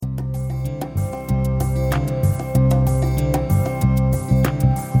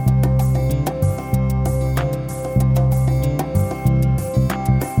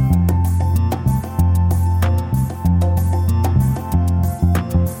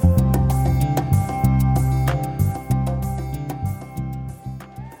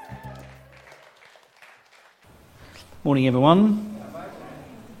Morning, everyone.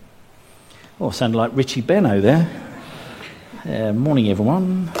 Oh, sounded like Richie Benno there. Morning,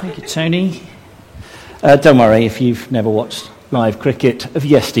 everyone. Thank you, Tony. Don't worry, if you've never watched live cricket of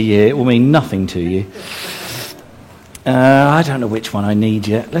yesteryear, it will mean nothing to you. I don't know which one I need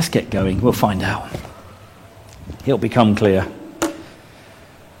yet. Let's get going. We'll find out. It'll become clear.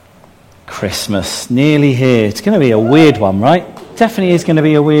 Christmas, nearly here. It's going to be a weird one, right? Definitely is going to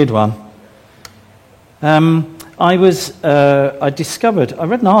be a weird one. I read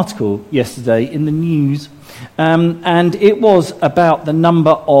an article yesterday in the news, and it was about the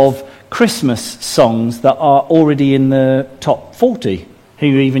number of Christmas songs that are already in the top 40. Who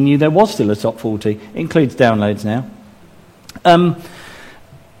even knew there was still a top 40? It includes downloads now.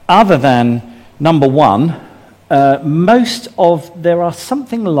 Other than number one, there are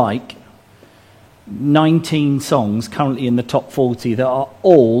something like 19 songs currently in the top 40 that are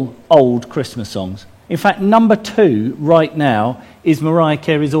all old Christmas songs. In fact, number 2 right now is Mariah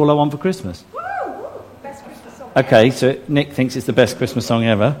Carey's All I Want for Christmas. Best Christmas song. Okay, so Nick thinks it's the best Christmas song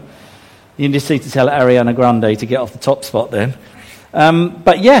ever. You just need to tell Ariana Grande to get off the top spot then.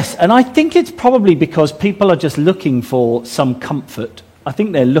 But yes, and I think it's probably because people are just looking for some comfort. I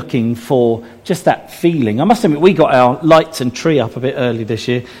think they're looking for just that feeling. I must admit, we got our lights and tree up a bit early this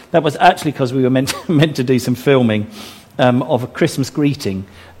year. That was actually because we were meant to do some filming of a Christmas greeting,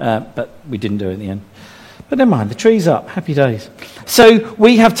 but we didn't do it in the end. But never mind, the tree's up. Happy days. So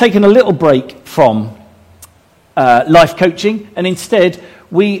we have taken a little break from life coaching, and instead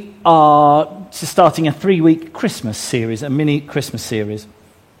we are starting a 3-week Christmas series, a mini Christmas series.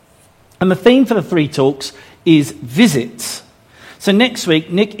 And the theme for the 3 talks is visits. So next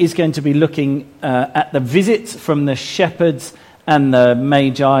week, Nick is going to be looking at the visits from the shepherds and the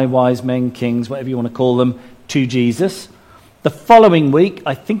magi, wise men, kings, whatever you want to call them, to Jesus. The following week,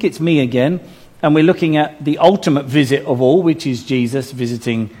 I think it's me again, and we're looking at the ultimate visit of all, which is Jesus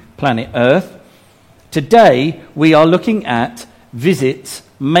visiting planet Earth. Today, we are looking at visits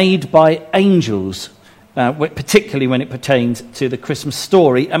made by angels, particularly when it pertains to the Christmas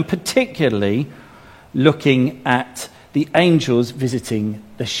story, and particularly looking at the angels visiting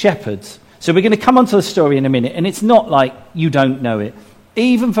the shepherds. So we're going to come onto the story in a minute, and it's not like you don't know it.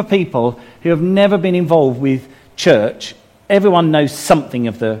 Even for people who have never been involved with church, everyone knows something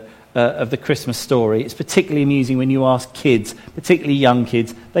of the Christmas story. It's particularly amusing when you ask kids, particularly young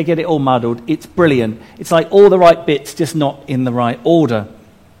kids. They get it all muddled. It's brilliant. It's like all the right bits, just not in the right order.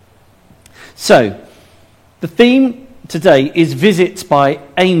 So, the theme today is visits by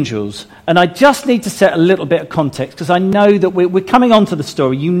angels. And I just need to set a little bit of context, because I know that we're coming on to the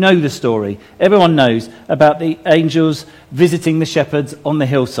story. You know the story. Everyone knows about the angels visiting the shepherds on the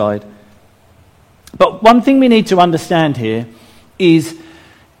hillside. But one thing we need to understand here is,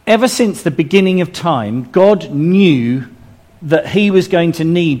 ever since the beginning of time, God knew that he was going to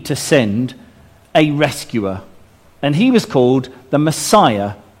need to send a rescuer. And he was called the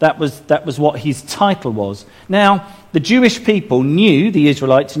Messiah. That was what his title was. Now, the Jewish people knew, the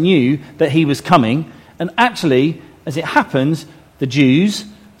Israelites knew that he was coming. And actually, as it happens, the Jews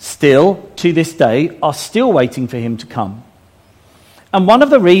still, to this day, are still waiting for him to come. And one of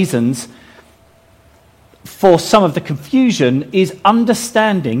the reasons for some of the confusion is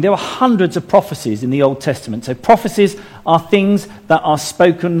understanding. There are hundreds of prophecies in the Old Testament. So prophecies are things that are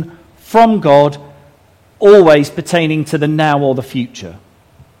spoken from God, always pertaining to the now or the future.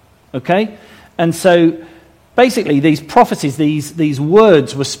 Okay? And so basically these prophecies, these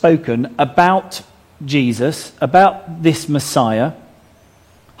words were spoken about Jesus, about this Messiah.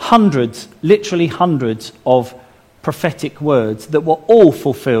 Hundreds, literally hundreds of prophetic words that were all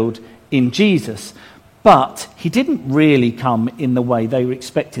fulfilled in Jesus. But he didn't really come in the way they were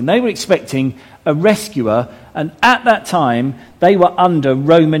expecting. They were expecting a rescuer, and at that time, they were under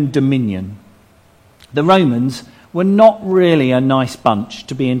Roman dominion. The Romans were not really a nice bunch,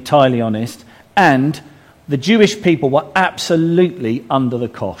 to be entirely honest, and the Jewish people were absolutely under the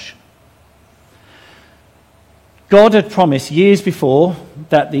cosh. God had promised years before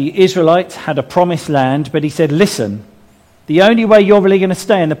that the Israelites had a promised land, but he said, listen, the only way you're really going to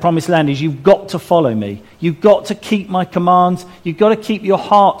stay in the promised land is you've got to follow me. You've got to keep my commands. You've got to keep your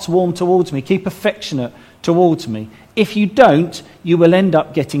hearts warm towards me. Keep affectionate towards me. If you don't, you will end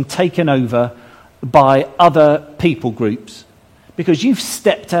up getting taken over by other people groups, because you've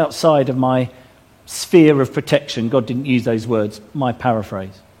stepped outside of my sphere of protection. God didn't use those words, my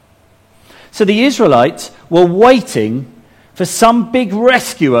paraphrase. So the Israelites were waiting for some big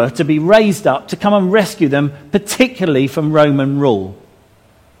rescuer to be raised up to come and rescue them, particularly from Roman rule.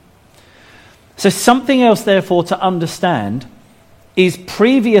 So something else, therefore, to understand is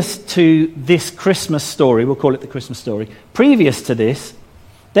previous to this Christmas story. We'll call it the Christmas story. Previous to this,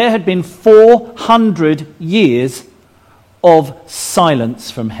 there had been 400 years of silence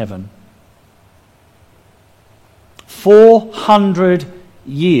from heaven. 400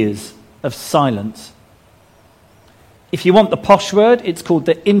 years of silence. If you want the posh word, it's called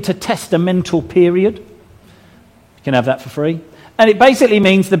the intertestamental period. You can have that for free. And it basically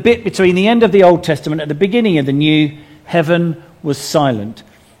means the bit between the end of the Old Testament and the beginning of the New. Heaven was silent.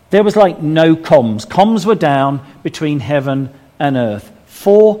 There was like no comms. Comms were down between heaven and earth.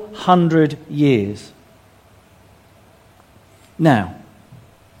 400 years. Now,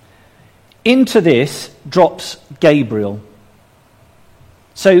 into this drops Gabriel.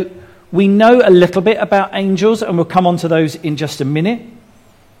 So we know a little bit about angels, and we'll come on to those in just a minute.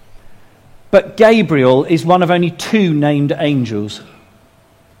 But Gabriel is one of only two named angels.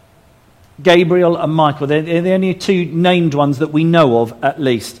 Gabriel and Michael, they're the only two named ones that we know of, at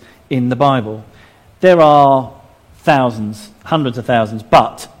least, in the Bible. There are thousands, hundreds of thousands,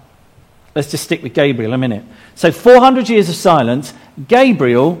 but let's just stick with Gabriel a minute. So 400 years of silence,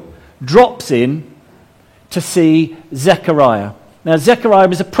 Gabriel drops in to see Zechariah. Now, Zechariah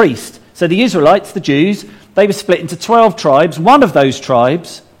was a priest. So the Israelites, the Jews, they were split into 12 tribes. One of those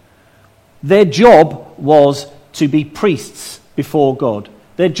tribes, their job was to be priests before God.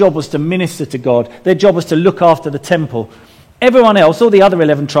 Their job was to minister to God. Their job was to look after the temple. Everyone else, all the other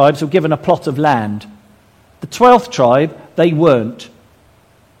 11 tribes, were given a plot of land. The 12th tribe, they weren't.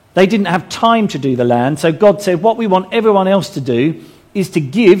 They didn't have time to do the land, so God said, what we want everyone else to do is to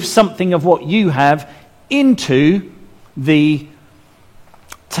give something of what you have into the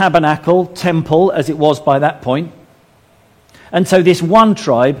tabernacle, temple, as it was by that point. And so this one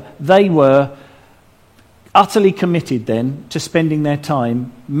tribe, they were utterly committed then to spending their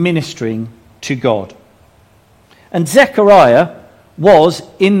time ministering to God. And Zechariah was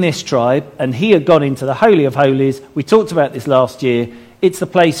in this tribe, and he had gone into the Holy of Holies. We talked about this last year. It's the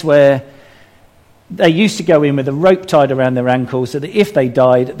place where they used to go in with a rope tied around their ankles so that if they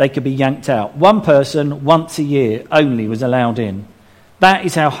died, they could be yanked out. One person, once a year only, was allowed in. That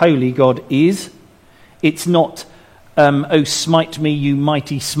is how holy God is. It's not, oh, smite me, you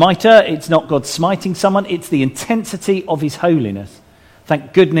mighty smiter. It's not God smiting someone. It's the intensity of his holiness.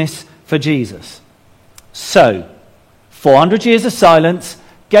 Thank goodness for Jesus. So, 400 years of silence,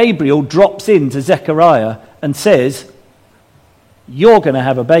 Gabriel drops into Zechariah and says, you're going to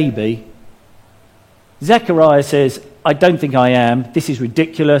have a baby. Zechariah says, I don't think I am. This is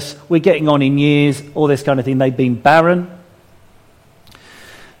ridiculous. We're getting on in years, all this kind of thing. They've been barren.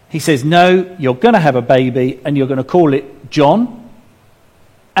 He says, no, you're going to have a baby and you're going to call it John.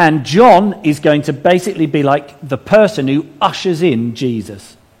 And John is going to basically be like the person who ushers in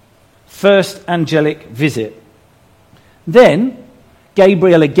Jesus. First angelic visit. Then,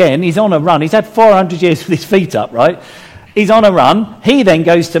 Gabriel again, he's on a run. He's had 400 years with his feet up, right? He's on a run. He then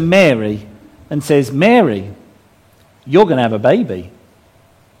goes to Mary and says, Mary, you're going to have a baby.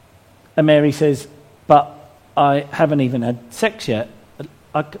 And Mary says, but I haven't even had sex yet.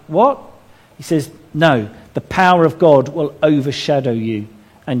 What? He says, no, the power of God will overshadow you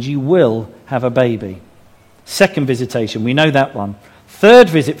and you will have a baby. Second visitation, we know that one. Third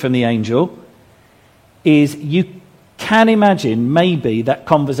visit from the angel is, you can imagine maybe that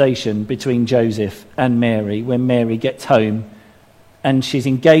conversation between Joseph and Mary when Mary gets home and she's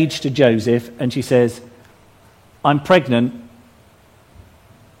engaged to Joseph and she says, I'm pregnant,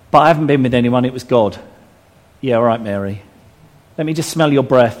 but I haven't been with anyone, it was God. Yeah, all right, Mary. Let me just smell your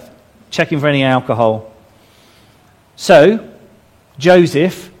breath, checking for any alcohol. So,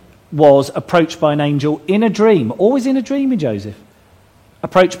 Joseph was approached by an angel in a dream. Always in a dream with Joseph.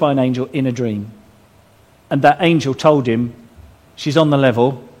 Approached by an angel in a dream. And that angel told him, she's on the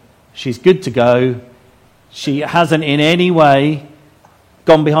level, she's good to go, she hasn't in any way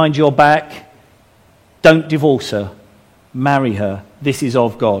gone behind your back, don't divorce her, marry her, this is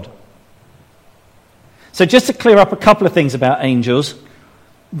of God. So just to clear up a couple of things about angels,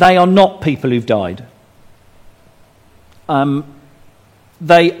 they are not people who've died.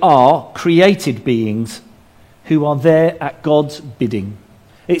 They are created beings who are there at God's bidding.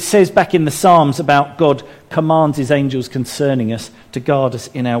 It says back in the Psalms about God commands his angels concerning us to guard us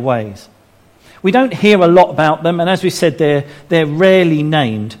in our ways. We don't hear a lot about them, and as we said, they're rarely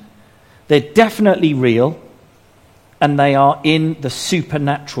named. They're definitely real, and they are in the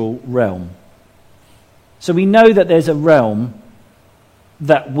supernatural realm. So we know that there's a realm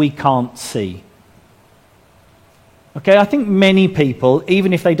that we can't see. Okay, I think many people,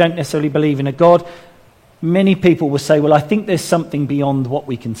 even if they don't necessarily believe in a God, many people will say, well, I think there's something beyond what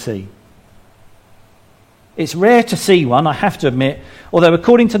we can see. It's rare to see one, I have to admit, although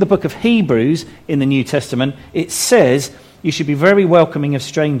according to the book of Hebrews in the New Testament, it says you should be very welcoming of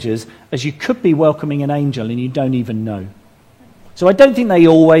strangers, as you could be welcoming an angel and you don't even know. So I don't think they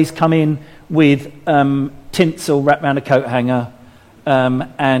always come in with tinsel wrapped around a coat hanger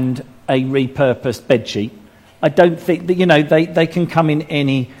and a repurposed bedsheet. I don't think that, they can come in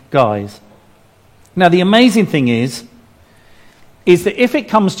any guise. Now, the amazing thing is that if it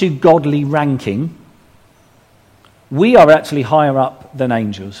comes to godly ranking, we are actually higher up than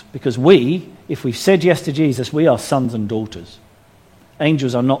angels, because if we've said yes to Jesus, we are sons and daughters.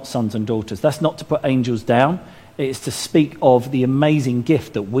 Angels are not sons and daughters. That's not to put angels down. It's to speak of the amazing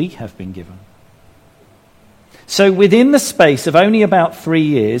gift that we have been given. So within the space of only about 3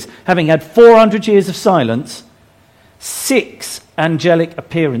 years, having had 400 years of silence, 6 angelic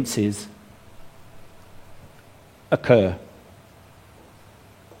appearances occur.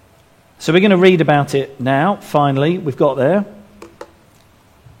 So we're going to read about it now, finally. We've got there.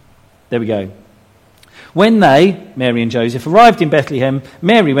 There we go. When they, Mary and Joseph, arrived in Bethlehem,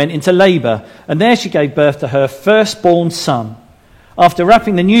 Mary went into labour, and there she gave birth to her firstborn son. After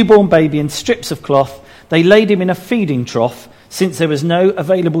wrapping the newborn baby in strips of cloth, they laid him in a feeding trough, since there was no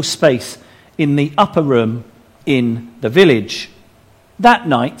available space in the upper room in the village. That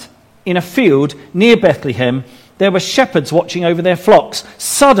night, in a field near Bethlehem, there were shepherds watching over their flocks.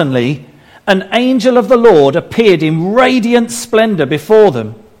 Suddenly, an angel of the Lord appeared in radiant splendour before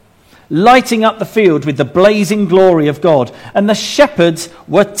them, lighting up the field with the blazing glory of God. And the shepherds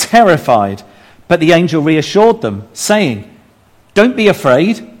were terrified. But the angel reassured them, saying, "Don't be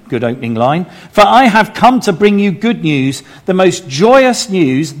afraid," good opening line, "for I have come to bring you good news, the most joyous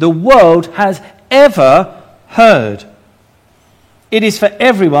news the world has ever heard. It is for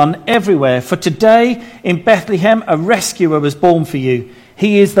everyone, everywhere. For today in Bethlehem a rescuer was born for you.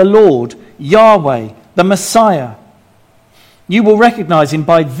 He is the Lord, Yahweh, the Messiah. You will recognize him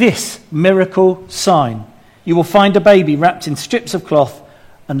by this miracle sign. You will find a baby wrapped in strips of cloth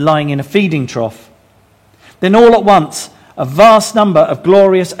and lying in a feeding trough." Then all at once a vast number of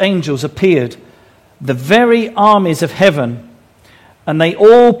glorious angels appeared, the very armies of heaven, and they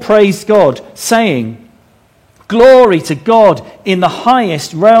all praised God, saying, "Glory to God in the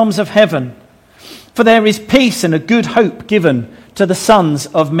highest realms of heaven, for there is peace and a good hope given to the sons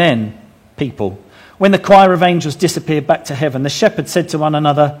of men," people. When the choir of angels disappeared back to heaven, the shepherds said to one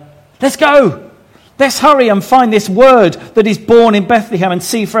another, "Let's go. Let's hurry and find this word that is born in Bethlehem and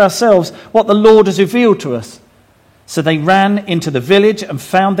see for ourselves what the Lord has revealed to us." So they ran into the village and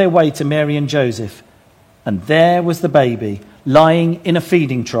found their way to Mary and Joseph. And there was the baby, lying in a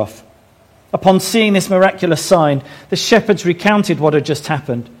feeding trough. Upon seeing this miraculous sign, the shepherds recounted what had just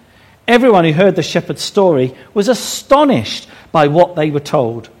happened. Everyone who heard the shepherd's story was astonished by what they were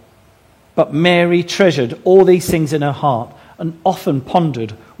told. But Mary treasured all these things in her heart and often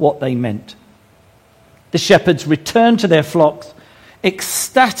pondered what they meant. The shepherds returned to their flocks,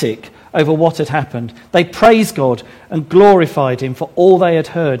 ecstatic over what had happened. They praised God and glorified him for all they had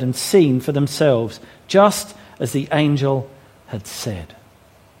heard and seen for themselves, just as the angel had said.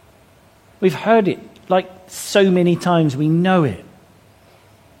 We've heard it like so many times, we know it.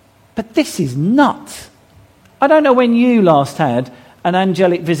 But this is nuts. I don't know when you last had an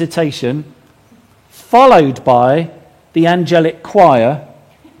angelic visitation followed by the angelic choir,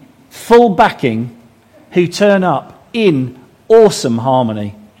 full backing, who turn up in awesome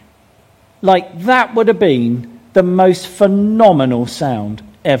harmony. Like, that would have been the most phenomenal sound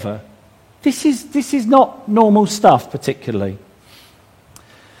ever. This is not normal stuff particularly.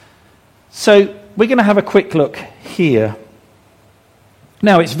 So we're going to have a quick look here.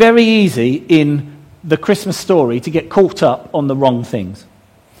 Now, it's very easy in the Christmas story to get caught up on the wrong things.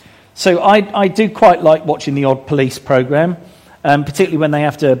 So I do quite like watching the odd police programme, particularly when they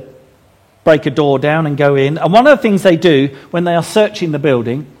have to break a door down and go in. And one of the things they do when they are searching the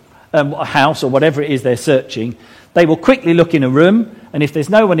building, a house or whatever it is they're searching, they will quickly look in a room, and if there's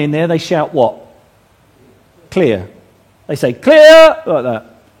no one in there, they shout what? Clear. They say, "Clear!" like that.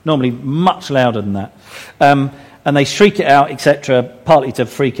 Normally much louder than that. And they shriek it out, etc., partly to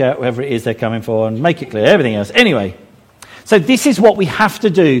freak out whoever it is they're coming for and make it clear, everything else. Anyway, so this is what we have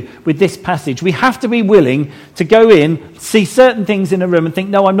to do with this passage. We have to be willing to go in, see certain things in a room and think,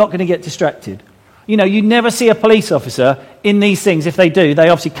 no, I'm not going to get distracted. You know, you never see a police officer in these things. If they do, they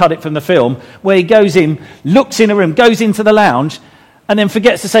obviously cut it from the film, where he goes in, looks in a room, goes into the lounge, and then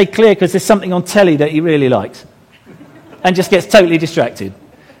forgets to say clear because there's something on telly that he really likes, and just gets totally distracted.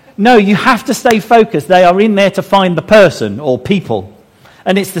 No, you have to stay focused. They are in there to find the person or people.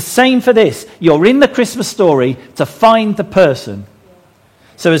 And it's the same for this. You're in the Christmas story to find the person.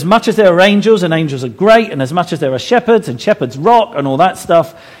 So as much as there are angels, and angels are great, and as much as there are shepherds, and shepherds rock, and all that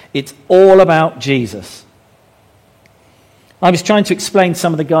stuff, it's all about Jesus. I was trying to explain to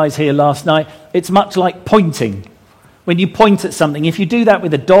some of the guys here last night, it's much like pointing. When you point at something, if you do that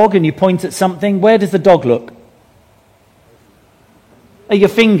with a dog and you point at something, where does the dog look? At your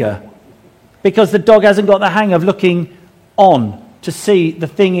finger. Because the dog hasn't got the hang of looking on to see the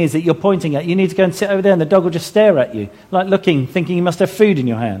thing is that you're pointing at. You need to go and sit over there and the dog will just stare at you, like looking, thinking you must have food in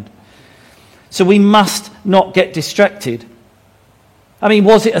your hand. So we must not get distracted. I mean,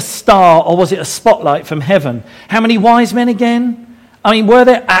 was it a star or was it a spotlight from heaven? How many wise men again? I mean, were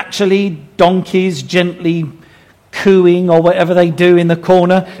there actually donkeys gently cooing or whatever they do in the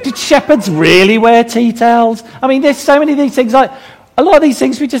corner? Did shepherds really wear tea towels? I mean, there's so many of these things. Like a lot of these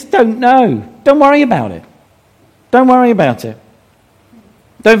things we just don't know. Don't worry about it. Don't worry about it.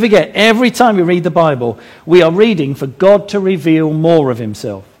 Don't forget, every time we read the Bible, we are reading for God to reveal more of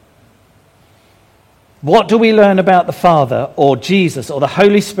himself. What do we learn about the Father or Jesus or the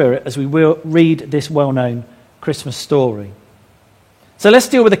Holy Spirit as we will read this well-known Christmas story? So let's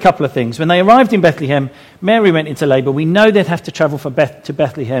deal with a couple of things. When they arrived in Bethlehem, Mary went into labour. We know they'd have to travel to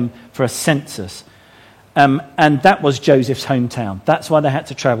Bethlehem for a census. And that was Joseph's hometown. That's why they had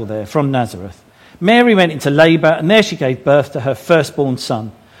to travel there, from Nazareth. Mary went into labour, and there she gave birth to her firstborn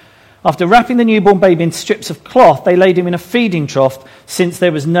son. After wrapping the newborn baby in strips of cloth, they laid him in a feeding trough, since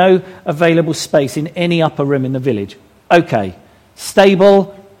there was no available space in any upper room in the village. Okay,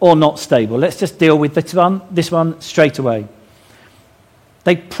 stable or not stable? Let's just deal with this one straight away.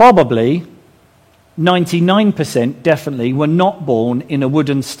 They probably, 99% definitely, were not born in a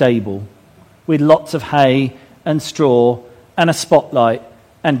wooden stable with lots of hay and straw and a spotlight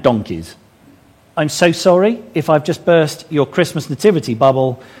and donkeys. I'm so sorry if I've just burst your Christmas nativity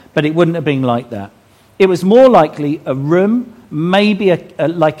bubble, but it wouldn't have been like that. It was more likely a room, maybe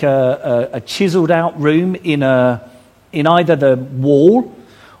a chiseled out room in either the wall,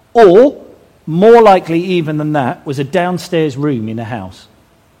 or more likely even than that was a downstairs room in a house.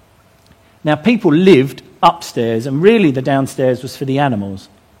 Now people lived upstairs, and really the downstairs was for the animals.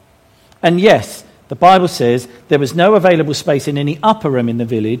 And yes, the Bible says there was no available space in any upper room in the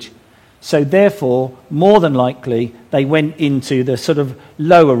village, so therefore, more than likely, they went into the sort of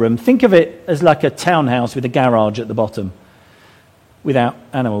lower room. Think of it as like a townhouse with a garage at the bottom, without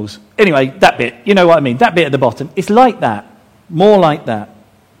animals. Anyway, that bit, you know what I mean, that bit at the bottom. It's like that, more like that.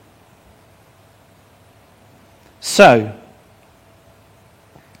 So,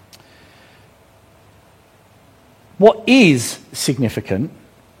 what is significant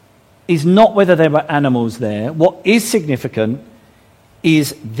is not whether there were animals there. What is significant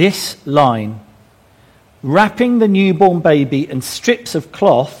is this line. Wrapping the newborn baby in strips of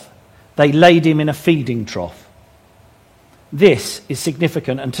cloth, they laid him in a feeding trough. This is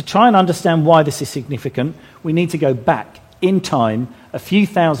significant, and to try and understand why this is significant, we need to go back in time a few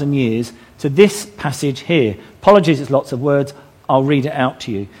thousand years to this passage here. Apologies, it's lots of words. I'll read it out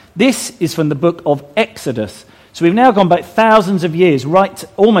to you. This is from the book of Exodus. So we've now gone back thousands of years,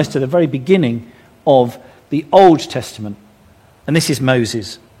 almost to the very beginning of the Old Testament. And this is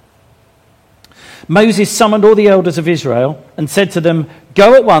Moses. Moses summoned all the elders of Israel and said to them,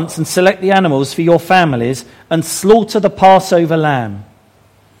 "Go at once and select the animals for your families and slaughter the Passover lamb.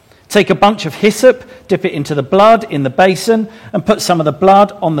 Take a bunch of hyssop, dip it into the blood in the basin, and put some of the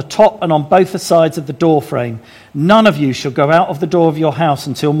blood on the top and on both the sides of the door frame. None of you shall go out of the door of your house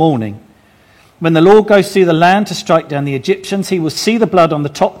until morning. When the Lord goes through the land to strike down the Egyptians, he will see the blood on the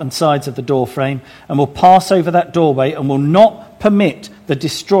top and sides of the door frame and will pass over that doorway and will not permit the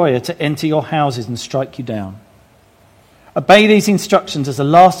destroyer to enter your houses and strike you down. Obey these instructions as a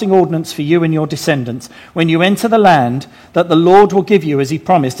lasting ordinance for you and your descendants. When you enter the land that the Lord will give you as he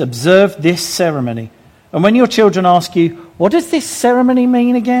promised, observe this ceremony. And when your children ask you, 'What does this ceremony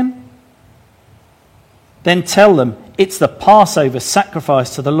mean again?' then tell them, it's the Passover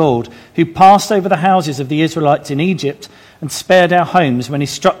sacrifice to the Lord, who passed over the houses of the Israelites in Egypt and spared our homes when he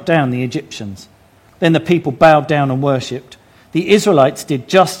struck down the Egyptians." Then the people bowed down and worshipped. The Israelites did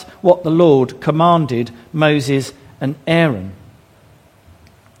just what the Lord commanded Moses and Aaron.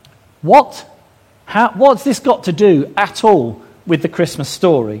 What's this got to do at all with the Christmas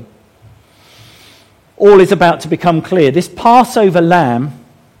story? All is about to become clear. This Passover lamb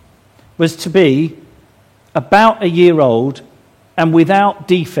was to be about a year old and without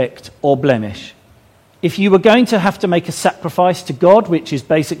defect or blemish. If you were going to have to make a sacrifice to God, which is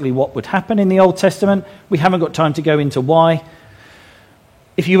basically what would happen in the Old Testament, we haven't got time to go into why.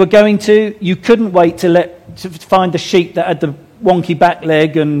 If you were going to, you couldn't wait to find the sheep that had wonky back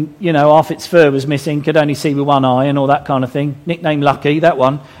leg and, half its fur was missing, could only see with one eye and all that kind of thing. Nickname Lucky, that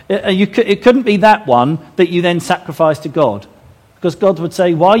one. It couldn't be that one that you then sacrificed to God. Because God would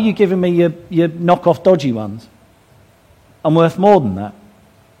say, why are you giving me your knock-off dodgy ones? I'm worth more than that.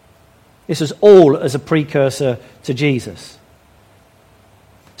 This was all as a precursor to Jesus.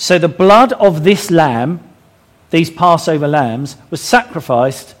 So the blood of this lamb, these Passover lambs, was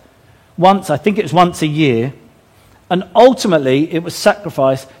sacrificed once, I think it was once a year, and ultimately it was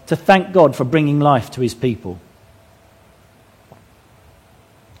sacrificed to thank God for bringing life to his people.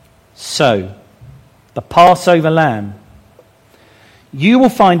 So, the Passover lamb. You will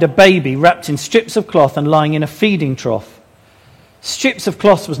find a baby wrapped in strips of cloth and lying in a feeding trough. Strips of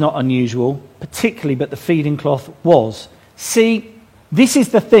cloth was not unusual, particularly, but the feeding cloth was. See, this is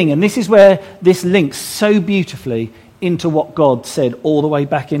the thing, and this is where this links so beautifully into what God said all the way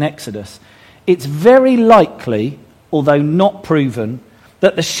back in Exodus. It's very likely, although not proven,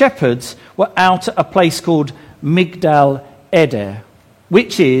 that the shepherds were out at a place called Migdal Eder,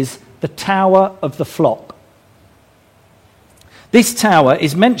 which is the Tower of the Flock. This tower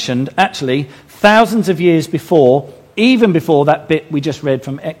is mentioned, actually, thousands of years before, even before that bit we just read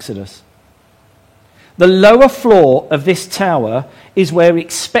from Exodus. The lower floor of this tower is where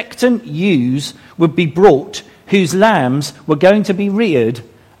expectant ewes would be brought, whose lambs were going to be reared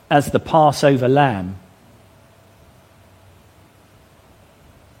as the Passover lamb.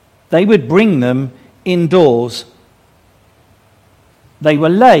 They would bring them indoors. They were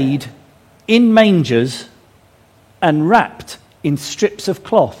laid in mangers and wrapped in strips of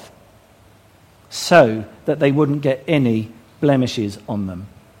cloth so that they wouldn't get any blemishes on them.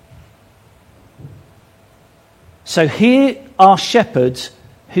 So here are shepherds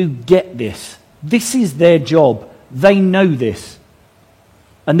who get this. This is their job. They know this.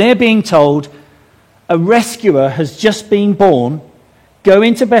 And they're being told, a rescuer has just been born. Go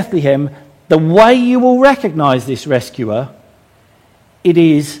into Bethlehem. The way you will recognize this rescuer, it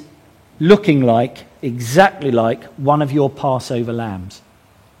is looking like, exactly like, one of your Passover lambs.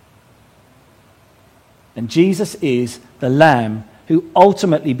 And Jesus is the lamb who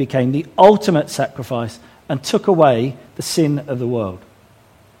ultimately became the ultimate sacrifice and took away the sin of the world.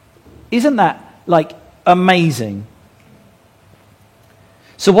 Isn't that, amazing?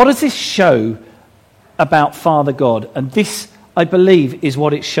 So what does this show about Father God? And this, I believe, is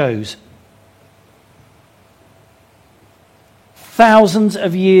what it shows. Thousands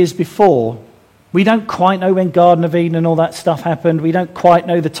of years before, we don't quite know when Garden of Eden and all that stuff happened. We don't quite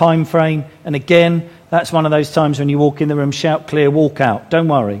know the time frame. And again, that's one of those times when you walk in the room, shout clear, walk out. Don't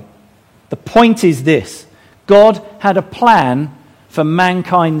worry. The point is this. God had a plan for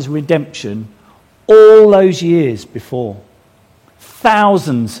mankind's redemption all those years before.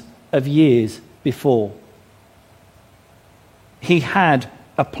 Thousands of years before. He had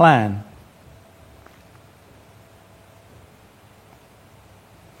a plan.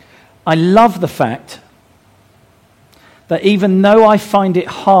 I love the fact that even though I find it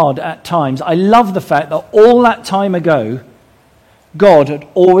hard at times, I love the fact that all that time ago, God had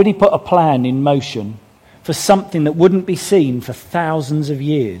already put a plan in motion for something that wouldn't be seen for thousands of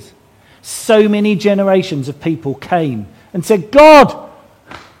years. So many generations of people came and said, God,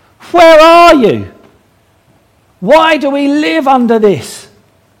 where are you? Why do we live under this?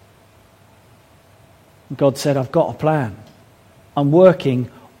 And God said, I've got a plan. I'm working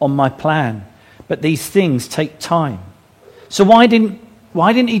on my plan. But these things take time. So why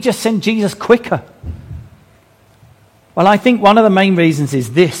didn't he just send Jesus quicker? Well, I think one of the main reasons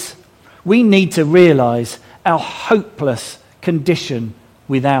is this. We need to realize our hopeless condition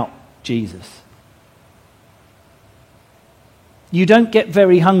without Jesus. You don't get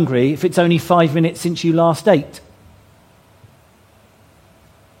very hungry if it's only 5 minutes since you last ate.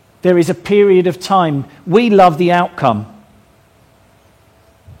 There is a period of time. We love the outcome.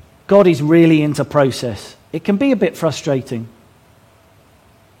 God is really into process. It can be a bit frustrating.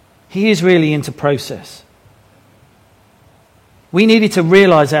 He is really into process. We needed to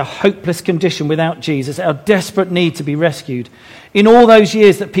realize our hopeless condition without Jesus, our desperate need to be rescued. In all those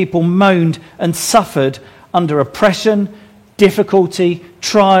years that people moaned and suffered under oppression, difficulty,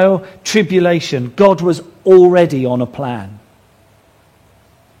 trial, tribulation, God was already on a plan.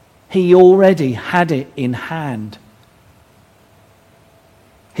 He already had it in hand.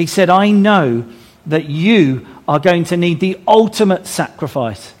 He said, I know that you are going to need the ultimate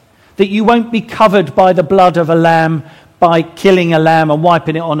sacrifice, that you won't be covered by the blood of a lamb by killing a lamb and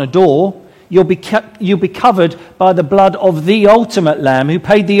wiping it on a door. You'll be covered by the blood of the ultimate lamb who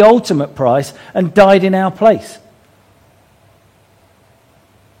paid the ultimate price and died in our place.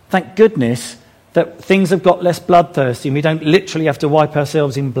 Thank goodness That things have got less bloodthirsty and we don't literally have to wipe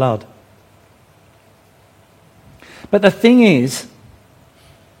ourselves in blood. But the thing is,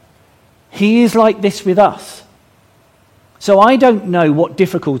 he is like this with us. So I don't know what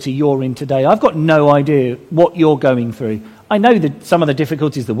difficulty you're in today. I've got no idea what you're going through. I know that some of the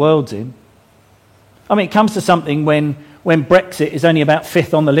difficulties the world's in. I mean, it comes to something when Brexit is only about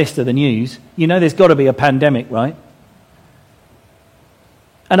 5th on the list of the news. You know there's got to be a pandemic, right?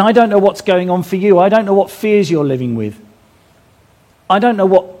 And I don't know what's going on for you. I don't know what fears you're living with. I don't know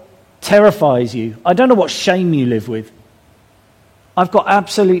what terrifies you. I don't know what shame you live with. I've got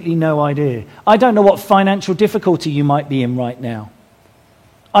absolutely no idea. I don't know what financial difficulty you might be in right now.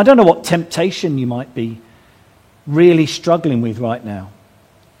 I don't know what temptation you might be really struggling with right now.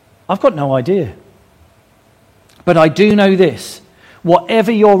 I've got no idea. But I do know this.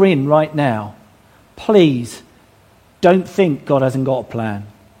 Whatever you're in right now, please don't think God hasn't got a plan.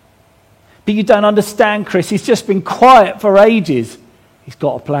 But you don't understand, Chris. He's just been quiet for ages. He's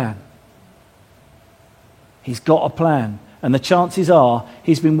got a plan. He's got a plan. And the chances are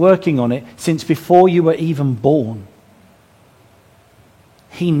he's been working on it since before you were even born.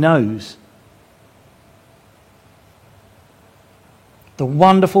 He knows. The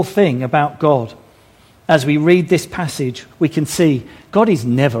wonderful thing about God, as we read this passage, we can see God is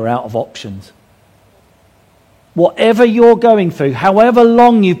never out of options. Whatever you're going through, however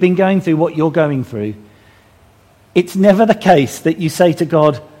long you've been going through what you're going through, it's never the case that you say to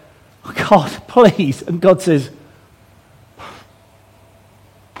God, oh God, please. And God says,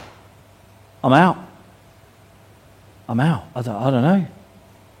 I'm out. I'm out. I don't know.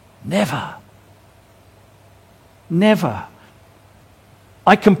 Never. Never.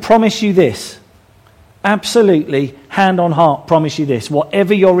 I can promise you this. Absolutely, hand on heart, promise you this.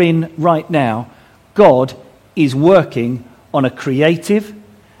 Whatever you're in right now, God is working on a creative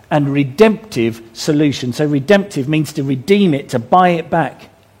and redemptive solution. So redemptive means to redeem it, to buy it back.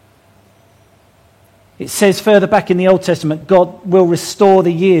 It says further back in the Old Testament, God will restore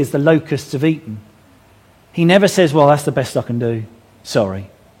the years the locusts have eaten. He never says, well, that's the best I can do. Sorry.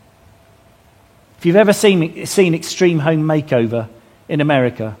 If you've ever seen Extreme Home Makeover in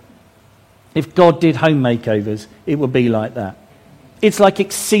America, if God did home makeovers, it would be like that. It's like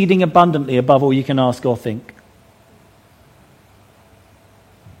exceeding abundantly above all you can ask or think.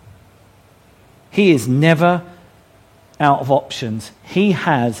 He is never out of options. He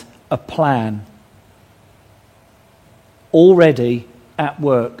has a plan already at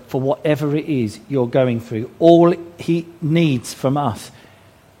work for whatever it is you're going through. All he needs from us,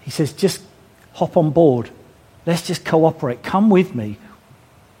 he says, just hop on board. Let's just cooperate. Come with me.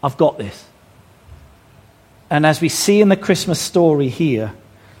 I've got this. And as we see in the Christmas story here,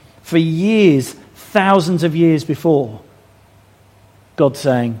 for years, thousands of years before, God's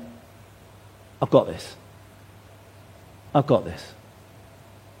saying, I've got this. I've got this.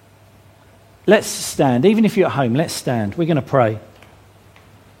 Let's stand. Even if you're at home, let's stand. We're going to pray.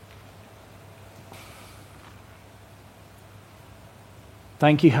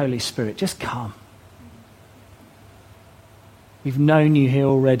 Thank you, Holy Spirit. Just come. We've known you here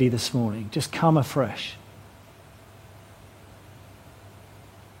already this morning. Just come afresh.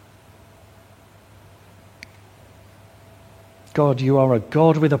 God, you are a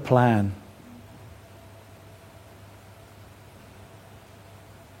God with a plan.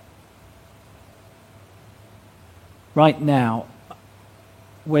 Right now,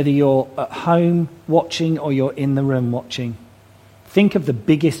 whether you're at home watching or you're in the room watching, think of the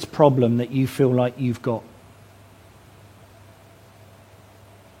biggest problem that you feel like you've got.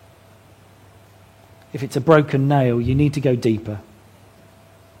 If it's a broken nail, you need to go deeper.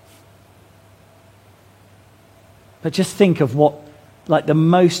 But just think of what, like the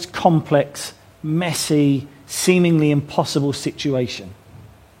most complex, messy, seemingly impossible situation.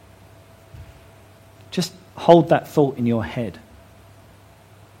 Just hold that thought in your head.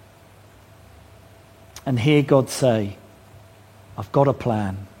 And hear God say, I've got a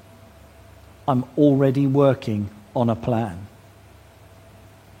plan. I'm already working on a plan.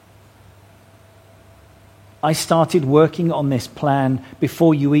 I started working on this plan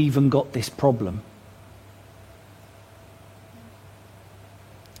before you even got this problem.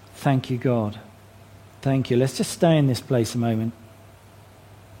 Thank you, God. Thank you. Let's just stay in this place a moment.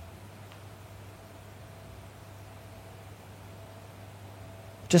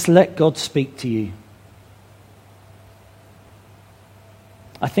 Just let God speak to you.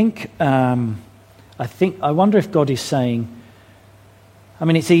 I wonder if God is saying, I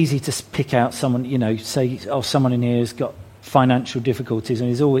mean, it's easy to pick out someone, say, oh, someone in here has got financial difficulties, and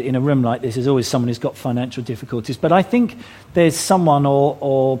there's always, in a room like this, there's always someone who's got financial difficulties. But I think there's someone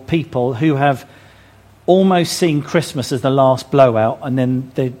or people who have almost seeing Christmas as the last blowout, and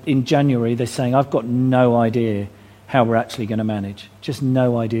then in January they're saying, I've got no idea how we're actually going to manage. Just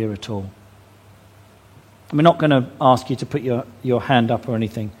no idea at all. And we're not going to ask you to put your hand up or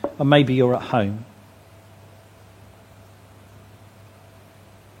anything, or maybe you're at home.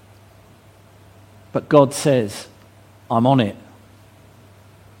 But God says, I'm on it.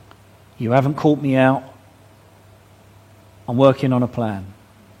 You haven't caught me out. I'm working on a plan.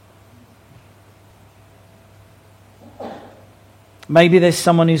 Maybe there's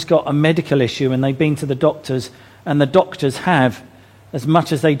someone who's got a medical issue and they've been to the doctors, and the doctors have, as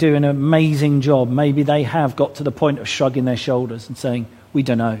much as they do an amazing job, maybe they have got to the point of shrugging their shoulders and saying, we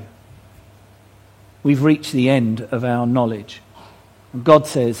don't know. We've reached the end of our knowledge. And God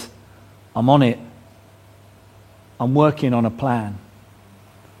says, I'm on it. I'm working on a plan.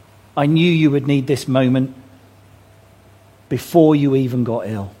 I knew you would need this moment before you even got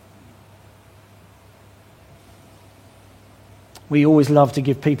ill. We always love to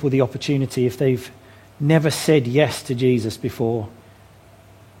give people the opportunity, if they've never said yes to Jesus before,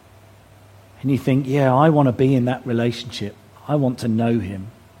 and you think, yeah, I want to be in that relationship, I want to know him,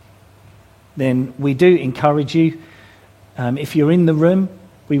 then we do encourage you. If you're in the room,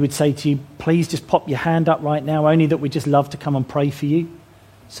 we would say to you, please just pop your hand up right now, only that we just love to come and pray for you.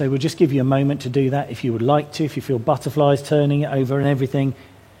 So we'll just give you a moment to do that if you would like to. If you feel butterflies turning it over and everything,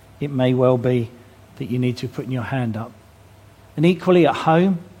 it may well be that you need to put your hand up. And equally at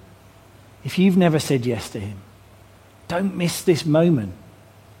home, if you've never said yes to him, don't miss this moment.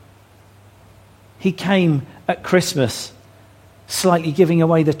 He came at Christmas, slightly giving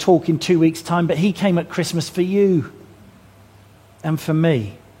away the talk in 2 weeks' time, but he came at Christmas for you and for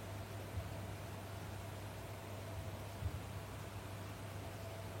me.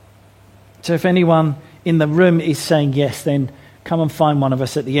 So if anyone in the room is saying yes, then come and find one of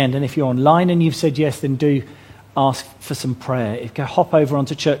us at the end. And if you're online and you've said yes, then do ask for some prayer. If you hop over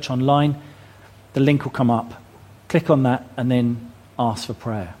onto Church Online, the link will come up. Click on that and then ask for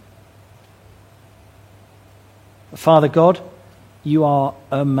prayer. Father God, you are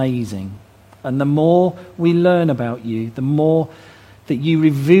amazing. And the more we learn about you, the more that you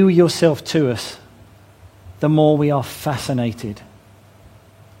reveal yourself to us, the more we are fascinated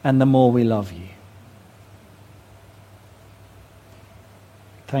and the more we love you.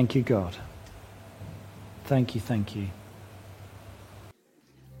 Thank you, God. Thank you, thank you.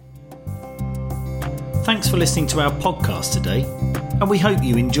 Thanks for listening to our podcast today, and we hope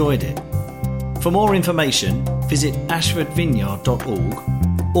you enjoyed it. For more information, visit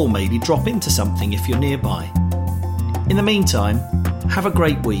ashfordvineyard.org, or maybe drop into something if you're nearby. In the meantime, have a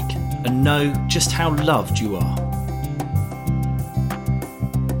great week and know just how loved you are.